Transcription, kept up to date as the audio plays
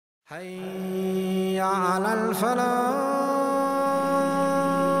حي على الفلاح.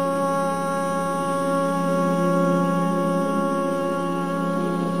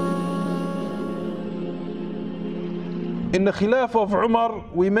 In the Khilafah of Umar,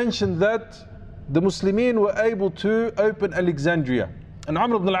 we mentioned that the Muslimin were able to open Alexandria, and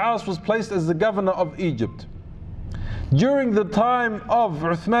Amr ibn al-As was placed as the governor of Egypt. During the time of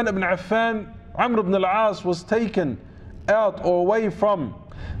Uthman ibn Affan, Amr ibn al-As was taken out or away from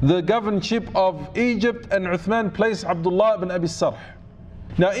the governorship of Egypt, and Uthman placed Abdullah ibn Abi Sarh.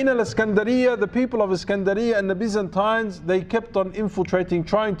 Now in Al-Iskandariya, the people of Iskandariya and the Byzantines, they kept on infiltrating,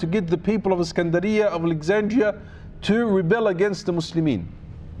 trying to get the people of Iskandariya, of Alexandria, to rebel against the Muslimin,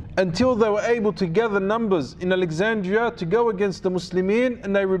 until they were able to gather numbers in Alexandria to go against the Muslimin,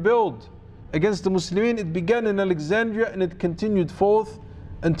 and they rebelled against the Muslimin. It began in Alexandria and it continued forth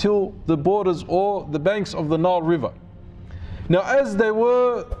until the borders or the banks of the Nile River. Now as they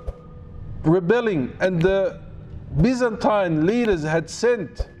were rebelling, and the Byzantine leaders had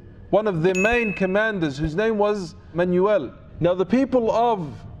sent one of their main commanders, whose name was Manuel. Now the people of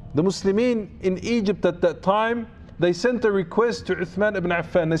the Muslimin in Egypt at that time, they sent a request to Uthman ibn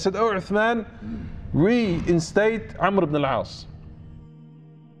Affan. They said, "Oh Uthman, reinstate Amr ibn al-As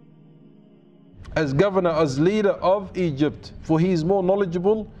as governor, as leader of Egypt, for he is more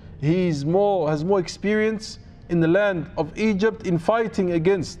knowledgeable, he has more experience in the land of Egypt in fighting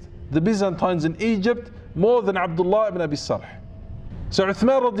against the Byzantines in Egypt more than Abdullah ibn Abi Sarh." So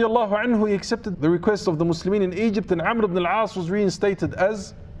Uthman radiallahu anhu, he accepted the request of the Muslimin in Egypt, and Amr ibn al-As was reinstated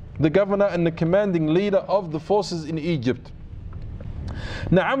as the governor and the commanding leader of the forces in Egypt.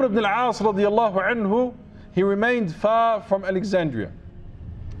 Now Amr ibn al-As radiallahu anhu, he remained far from Alexandria,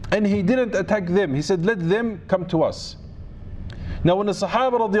 and he didn't attack them. He said, "Let them come to us." Now when the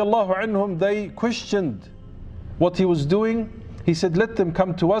Sahaba radiallahu anhum, they questioned what he was doing, he said, "Let them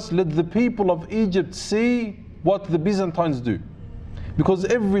come to us, let the people of Egypt see what the Byzantines do." Because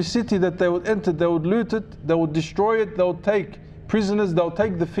every city that they would enter, they would loot it, they would destroy it, they would take prisoners, they'll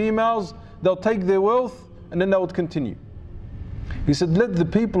take the females, they'll take their wealth, and then they would continue. He said, "Let the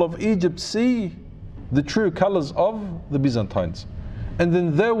people of Egypt see the true colors of the Byzantines, and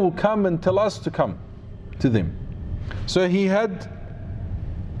then they will come and tell us to come to them." So he had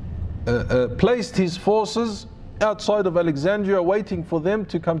placed his forces outside of Alexandria, waiting for them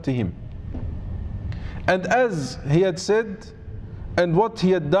to come to him. And as he had said, and what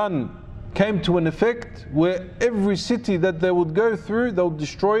he had done came to an effect, where every city that they would go through, they would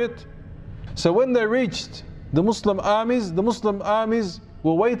destroy it. So when they reached the Muslim armies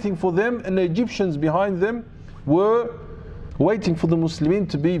were waiting for them, and the Egyptians behind them were waiting for the Muslimin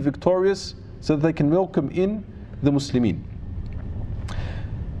to be victorious so that they can welcome in the Muslimin.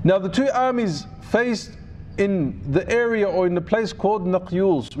 Now the two armies faced in the area or in the place called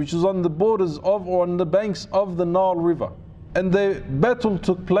Naqyuls, which is on the borders of or on the banks of the Nile River. And the battle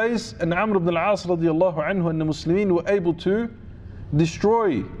took place, and Amr ibn al-As radiallahu anhu and the Muslimin were able to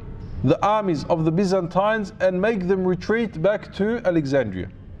destroy the armies of the Byzantines and make them retreat back to Alexandria.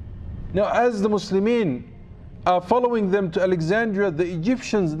 Now as the Muslimin are following them to Alexandria, the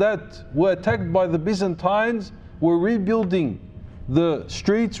Egyptians that were attacked by the Byzantines were rebuilding the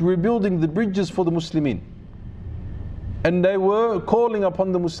streets, rebuilding the bridges for the Muslimin. And they were calling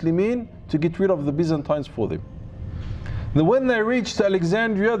upon the Muslimin to get rid of the Byzantines for them. Then when they reached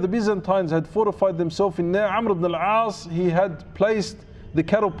Alexandria, the Byzantines had fortified themselves in there. Amr ibn al-As, he had placed the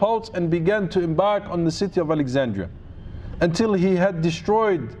catapults and began to embark on the city of Alexandria, until he had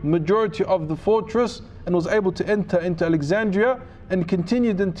destroyed majority of the fortress and was able to enter into Alexandria, and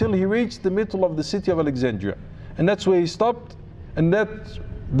continued until he reached the middle of the city of Alexandria. And that's where he stopped, and that's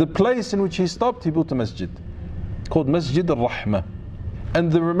the place in which he stopped. He built a masjid called Masjid al-Rahmah.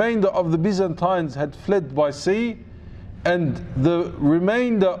 And the remainder of the Byzantines had fled by sea, and the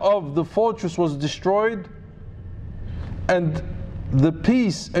remainder of the fortress was destroyed, and the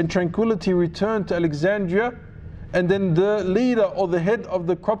peace and tranquility returned to Alexandria. And then the leader or the head of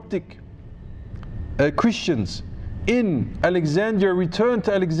the Coptic Christians in Alexandria returned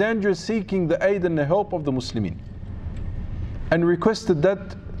to Alexandria, seeking the aid and the help of the Muslimin, and requested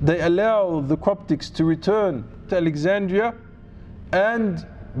that they allow the Coptics to return to Alexandria, and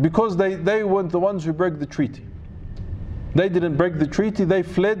because they weren't the ones who broke the treaty. They didn't break the treaty, they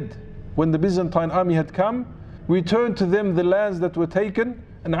fled when the Byzantine army had come, returned to them the lands that were taken,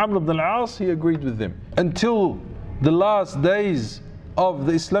 and Amr ibn al-As, he agreed with them. Until the last days of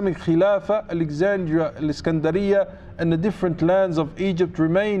the Islamic Khilafah, Alexandria, Al-Iskandariya, and the different lands of Egypt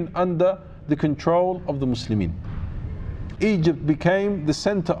remained under the control of the Muslimin. Egypt became the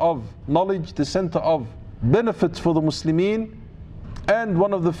center of knowledge, the center of benefits for the Muslimin, And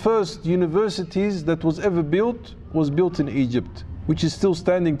one of the first universities that was ever built was built in Egypt, which is still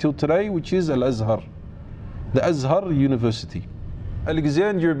standing till today, which is Al-Azhar, the Azhar University.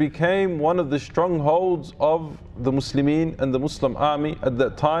 Alexandria became one of the strongholds of the Muslimin and the Muslim army at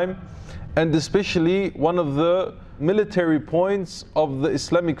that time, and especially one of the military points of the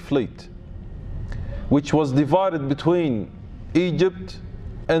Islamic fleet, which was divided between Egypt,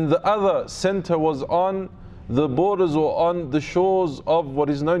 and the other center was on the borders or on the shores of what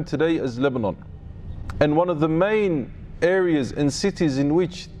is known today as Lebanon. And one of the main areas and cities in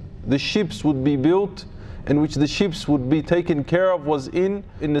which the ships would be built, in which the ships would be taken care of, was in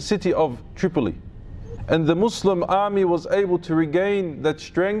the city of Tripoli. And the Muslim army was able to regain that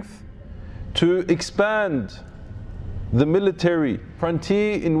strength to expand the military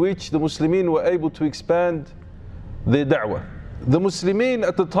frontier in which the Muslimin were able to expand their da'wah. The Muslimin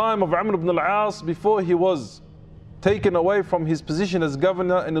at the time of Amr ibn al-As, before he was taken away from his position as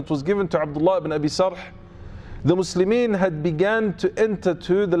governor and it was given to Abdullah ibn Abi Sarh, the Muslimin had begun to enter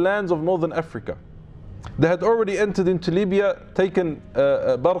to the lands of northern Africa. They had already entered into Libya, taken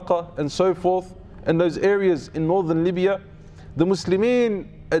Barqa and so forth, and those areas in northern Libya. The Muslimin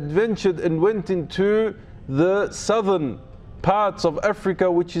adventured and went into the southern parts of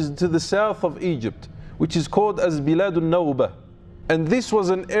Africa, which is to the south of Egypt, which is called as Biladun Nawba. And this was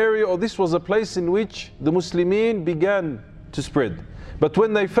an area, or this was a place in which the Muslimin began to spread. But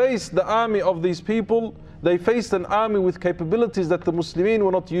when they faced the army of these people, they faced an army with capabilities that the Muslimin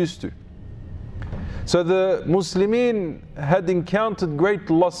were not used to. So the Muslimin had encountered great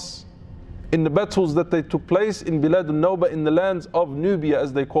loss in the battles that they took place in Bilad al-Nawba, in the lands of Nubia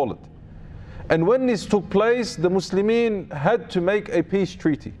as they call it. And when this took place, the Muslimin had to make a peace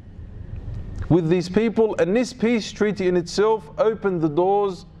treaty with these people, and this peace treaty in itself opened the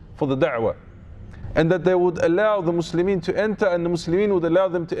doors for the da'wah, and that they would allow the Muslimin to enter, and the Muslimin would allow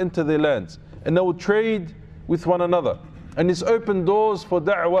them to enter their lands, and they would trade with one another. And this opened doors for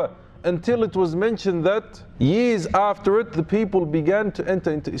da'wah, until it was mentioned that years after it, the people began to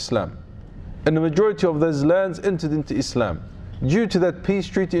enter into Islam, and the majority of those lands entered into Islam due to that peace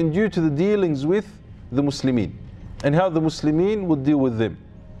treaty and due to the dealings with the Muslimin and how the Muslimin would deal with them.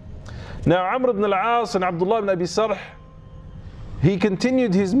 Now Amr ibn al-As and Abdullah ibn Abi Sarh, he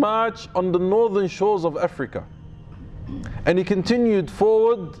continued his march on the northern shores of Africa, and he continued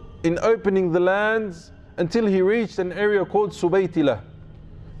forward in opening the lands until he reached an area called Subaytilah,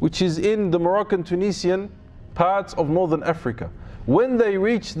 which is in the Moroccan Tunisian parts of northern Africa. When they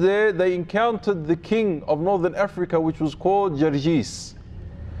reached there, they encountered the king of northern Africa, which was called Jarjis.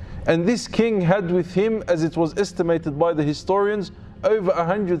 And this king had with him, as it was estimated by the historians, over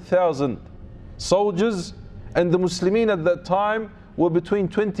 100,000 soldiers, and the Muslimin at that time were between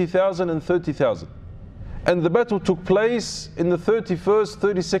 20,000 and 30,000. And the battle took place in the 31st,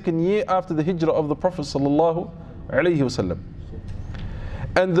 32nd year after the hijrah of the Prophet sallallahu alaihi wasallam.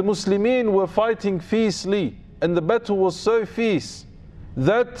 And the Muslimin were fighting fiercely, and the battle was so fierce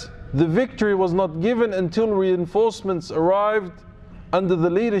that the victory was not given until reinforcements arrived under the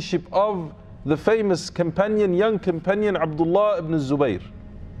leadership of the famous companion, young companion Abdullah ibn Zubayr.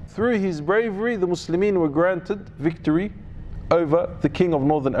 Through his bravery, the Muslimin were granted victory over the king of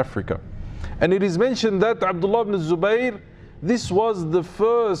northern Africa. And it is mentioned that Abdullah ibn Zubayr, this was the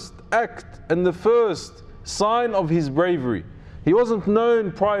first act and the first sign of his bravery. He wasn't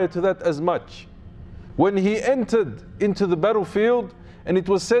known prior to that as much. When he entered into the battlefield, and it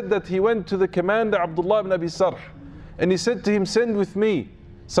was said that he went to the commander Abdullah ibn Abi Sarh, and he said to him, "Send with me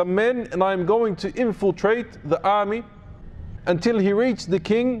some men, and I am going to infiltrate the army," until he reached the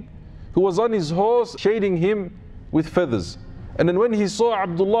king, who was on his horse shading him with feathers. And then when he saw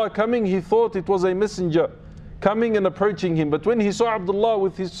Abdullah coming, he thought it was a messenger coming and approaching him. But when he saw Abdullah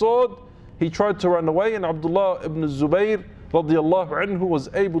with his sword, he tried to run away, and Abdullah ibn Zubayr radiallahu anhu was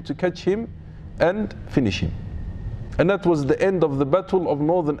able to catch him and finish him. And that was the end of the battle of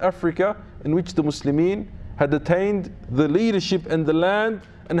northern Africa, in which the Muslimin had attained the leadership and the land,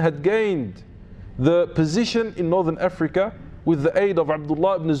 and had gained the position in northern Africa with the aid of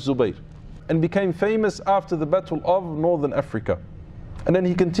Abdullah ibn Zubayr, and became famous after the battle of northern Africa. And then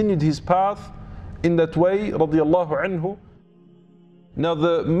he continued his path in that way, radiallahu anhu. Now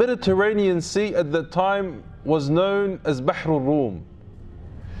the Mediterranean Sea at that time was known as Bahr al-Rum,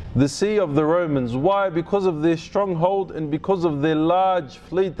 the Sea of the Romans. Why? Because of their stronghold and because of their large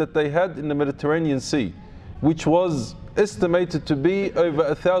fleet that they had in the Mediterranean Sea, which was estimated to be over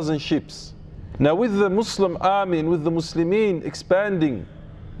 1,000 ships. Now with the Muslim army and with the Muslimin expanding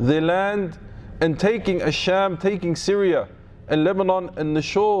their land and taking Asham, taking Syria and Lebanon and the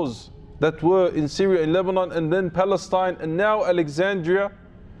shores that were in Syria and Lebanon, and then Palestine, and now Alexandria,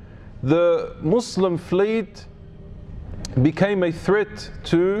 the Muslim fleet became a threat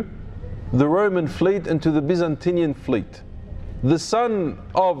to the Roman fleet and to the Byzantine fleet. The son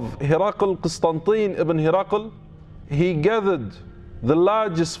of Herakl, Constantine ibn Herakl, he gathered the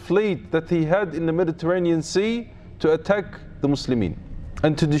largest fleet that he had in the Mediterranean Sea to attack the Muslimin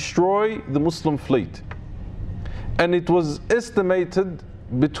and to destroy the Muslim fleet. And it was estimated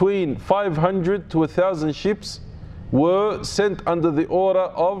between 500 to 1,000 ships were sent under the order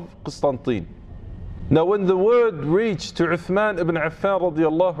of Constantine. Now when the word reached to Uthman ibn Affan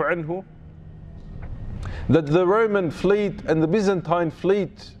radiallahu anhu that the Roman fleet and the Byzantine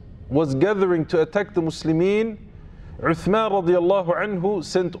fleet was gathering to attack the Muslimin, Uthman radiallahu anhu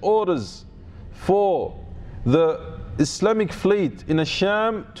sent orders for the Islamic fleet in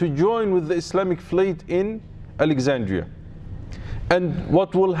Asham to join with the Islamic fleet in Alexandria. And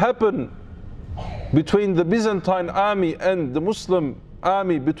what will happen between the Byzantine army and the Muslim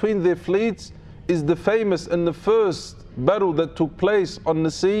army, between their fleets, is the famous and the first battle that took place on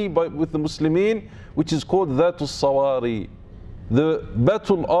the sea with the Muslimin, which is called Sawari, the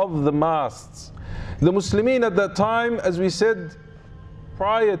battle of the Masts. The Muslimin at that time, as we said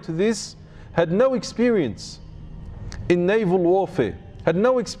prior to this, had no experience in naval warfare, had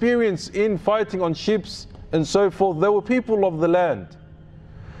no experience in fighting on ships and so forth. They were people of the land.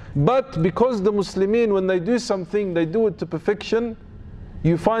 But because the Muslimin, when they do something, they do it to perfection,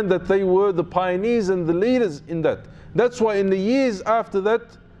 you find that they were the pioneers and the leaders in that. That's why in the years after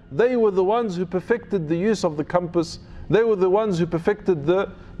that, they were the ones who perfected the use of the compass. They were the ones who perfected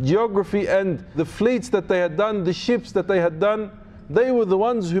the geography and the fleets that they had done, the ships that they had done. They were the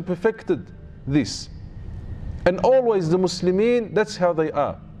ones who perfected this. And always the Muslimin, that's how they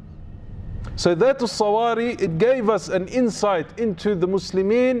are. So that Sawari, it gave us an insight into the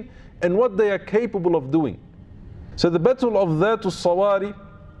Muslimin and what they are capable of doing. So the battle of that Sawari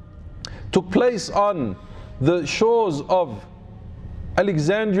took place on the shores of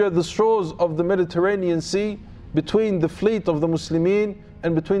Alexandria, the shores of the Mediterranean Sea, between the fleet of the Muslimin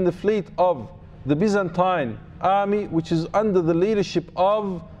and between the fleet of the Byzantine army, which is under the leadership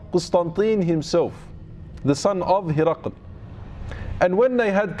of Constantine himself, the son of Herakl. And when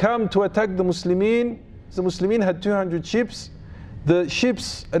they had come to attack the Muslimin had 200 ships. The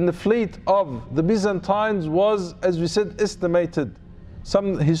ships and the fleet of the Byzantines was, as we said, estimated.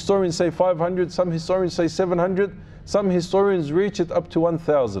 Some historians say 500, some historians say 700, some historians reach it up to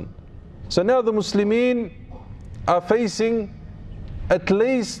 1,000. So now the Muslimin are facing at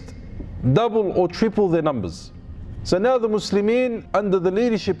least double or triple their numbers. So now the Muslimin, under the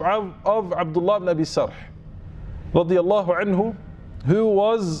leadership of Abdullah ibn Abi Sarh radiyallahu anhu, who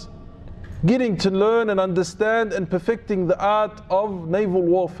was getting to learn and understand and perfecting the art of naval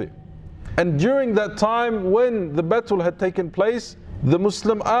warfare. And during that time, when the battle had taken place, the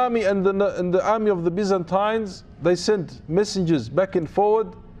Muslim army and the army of the Byzantines, they sent messengers back and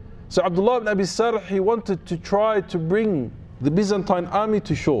forward. So Abdullah ibn Abi Sarh, he wanted to try to bring the Byzantine army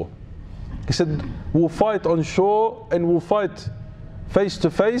to shore. He said, we'll fight on shore and we'll fight face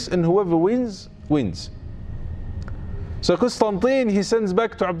to face, and whoever wins, wins. So Constantine, he sends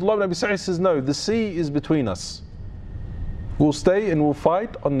back to Abdullah ibn Abi Sarh, he says, no, the sea is between us. We'll stay and we'll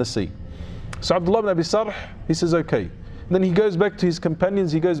fight on the sea. So Abdullah ibn Abi Sarh, he says, okay. Then he goes back to his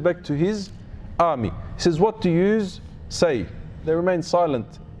companions, he goes back to his army. He says, what do you say? They remain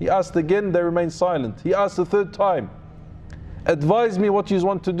silent. He asked again, they remain silent. He asked the third time, advise me what you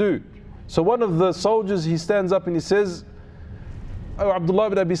want to do. So one of the soldiers, he stands up and he says, oh, Abdullah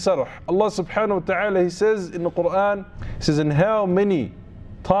ibn Abi Sarh, Allah subhanahu wa ta'ala, he says in the Quran, he says, and how many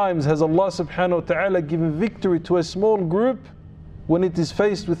times has Allah subhanahu wa ta'ala given victory to a small group when it is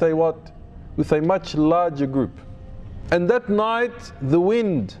faced with a what? With a much larger group. And that night, the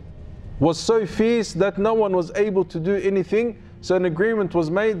wind was so fierce that no one was able to do anything. So an agreement was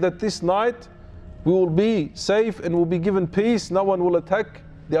made that this night we will be safe and will be given peace. No one will attack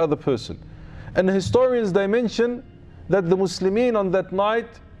the other person. And the historians, they mention that the Muslimin on that night,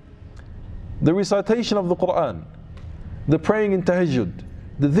 the recitation of the Quran, the praying in tahajjud,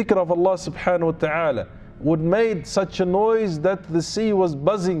 the dhikr of Allah subhanahu wa ta'ala would made such a noise that the sea was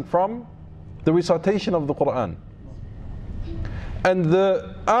buzzing from the recitation of the Quran. And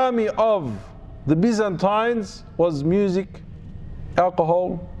the army of the Byzantines was music,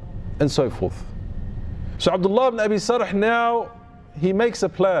 alcohol, and so forth. So Abdullah ibn Abi Sarh now, he makes a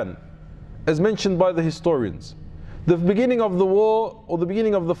plan, as mentioned by the historians. The beginning of the war, or the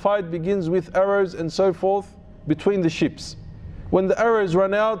beginning of the fight, begins with arrows and so forth between the ships. When the arrows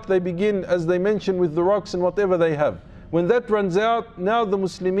run out, they begin, as they mentioned, with the rocks and whatever they have. When that runs out, now the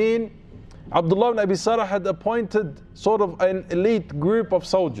Muslimin, Abdullah ibn Abi Sarh had appointed sort of an elite group of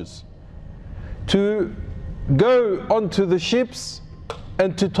soldiers to go onto the ships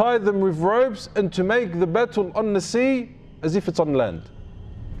and to tie them with ropes and to make the battle on the sea as if it's on land.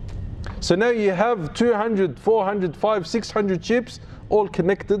 So now you have 200, 400, 500, 600 ships all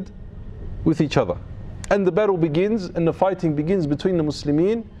connected with each other. And the battle begins and the fighting begins between the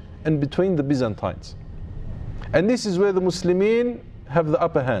Muslimin and between the Byzantines. And this is where the Muslimin have the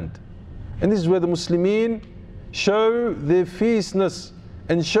upper hand. And this is where the Muslimin show their fierceness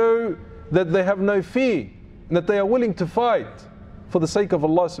and show that they have no fear and that they are willing to fight for the sake of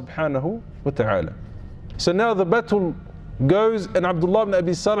Allah subhanahu wa ta'ala. So now the battle goes and Abdullah ibn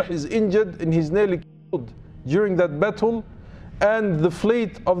Abi Sarh is injured and he's nearly killed during that battle, and the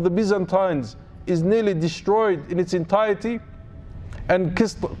fleet of the Byzantines is nearly destroyed in its entirety, and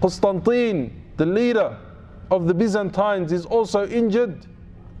Constantine, the leader of the Byzantines, is also injured,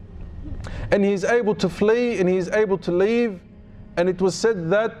 and he is able to flee and he is able to leave. And it was said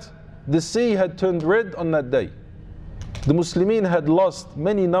that the sea had turned red on that day. The Muslimin had lost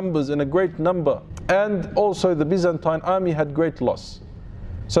many numbers and a great number, and also the Byzantine army had great loss.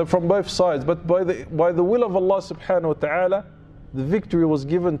 So from both sides, but by the will of Allah subhanahu wa ta'ala, the victory was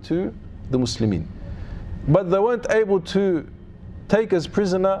given to the Muslimin. But they weren't able to take as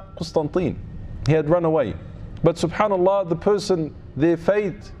prisoner Constantine. He had run away. But subhanallah, the person, their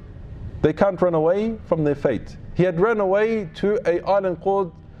fate, they can't run away from their fate. He had run away to an island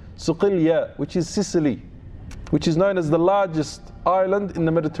called Suqilya, which is Sicily, which is known as the largest island in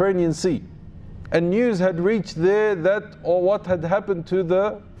the Mediterranean Sea. And news had reached there that, or what had happened to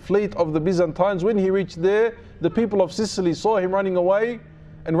the fleet of the Byzantines. When he reached there, the people of Sicily saw him running away,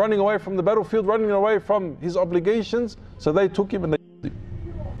 and running away from the battlefield, running away from his obligations, so they took him and they killed him.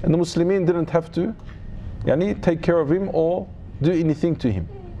 And the Muslimin didn't have to take care of him or do anything to him.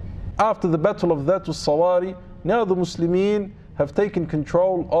 After the battle of Sawari, now the Muslimin have taken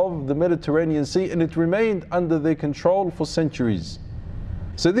control of the Mediterranean Sea, and it remained under their control for centuries.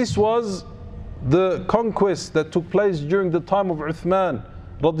 So this was the conquest that took place during the time of Uthman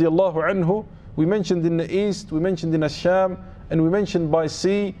radiallahu anhu. We mentioned in the east, we mentioned in Asham, and we mentioned by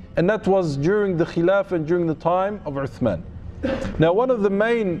sea, and that was during the Khilafah and during the time of Uthman. Now one of the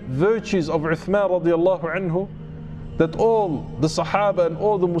main virtues of Uthman radiallahu anhu that all the Sahaba and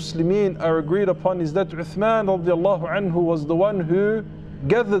all the Muslimin are agreed upon is that Uthman radiallahu anhu was the one who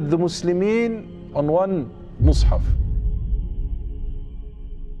gathered the Muslimin on one mushaf.